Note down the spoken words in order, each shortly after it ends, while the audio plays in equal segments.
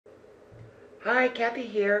Hi, Kathy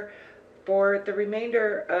here. For the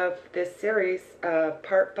remainder of this series,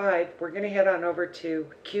 part 5, we're going to head on over to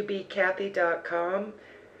qbkathy.com.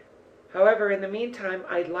 However, in the meantime,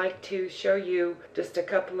 I'd like to show you just a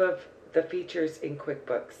couple of the features in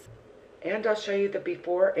QuickBooks. And I'll show you the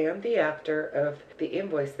before and the after of the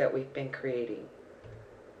invoice that we've been creating.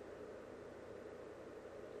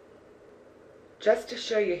 Just to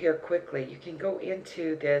show you here quickly, you can go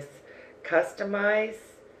into this Customize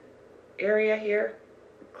area here.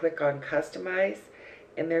 Click on Customize,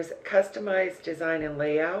 and there's Customize Design and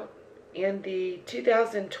Layout. In the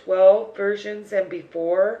 2012 versions and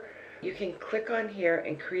before, you can click on here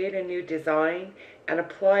and create a new design and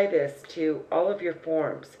apply this to all of your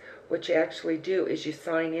forms. What you actually do is you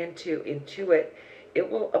sign into Intuit.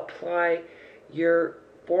 It will apply your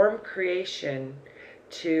form creation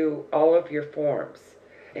to all of your forms.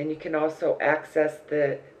 And you can also access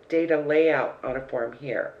the data layout on a form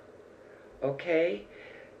here. Okay?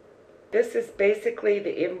 This is basically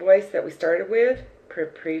the invoice that we started with,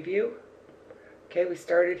 preview. Okay, we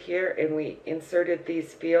started here and we inserted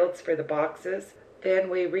these fields for the boxes. Then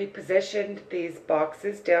we repositioned these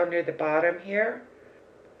boxes down near the bottom here.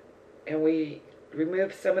 And we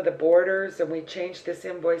removed some of the borders and we changed this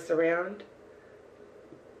invoice around.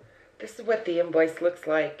 This is what the invoice looks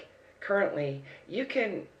like currently. You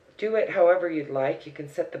can do it however you'd like. You can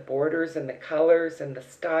set the borders and the colors and the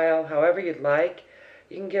style however you'd like.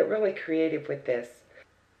 You can get really creative with this.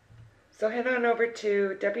 So head on over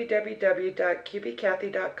to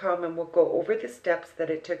www.qbkathy.com and we'll go over the steps that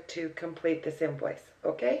it took to complete this invoice,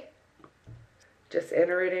 okay? Just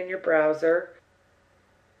enter it in your browser.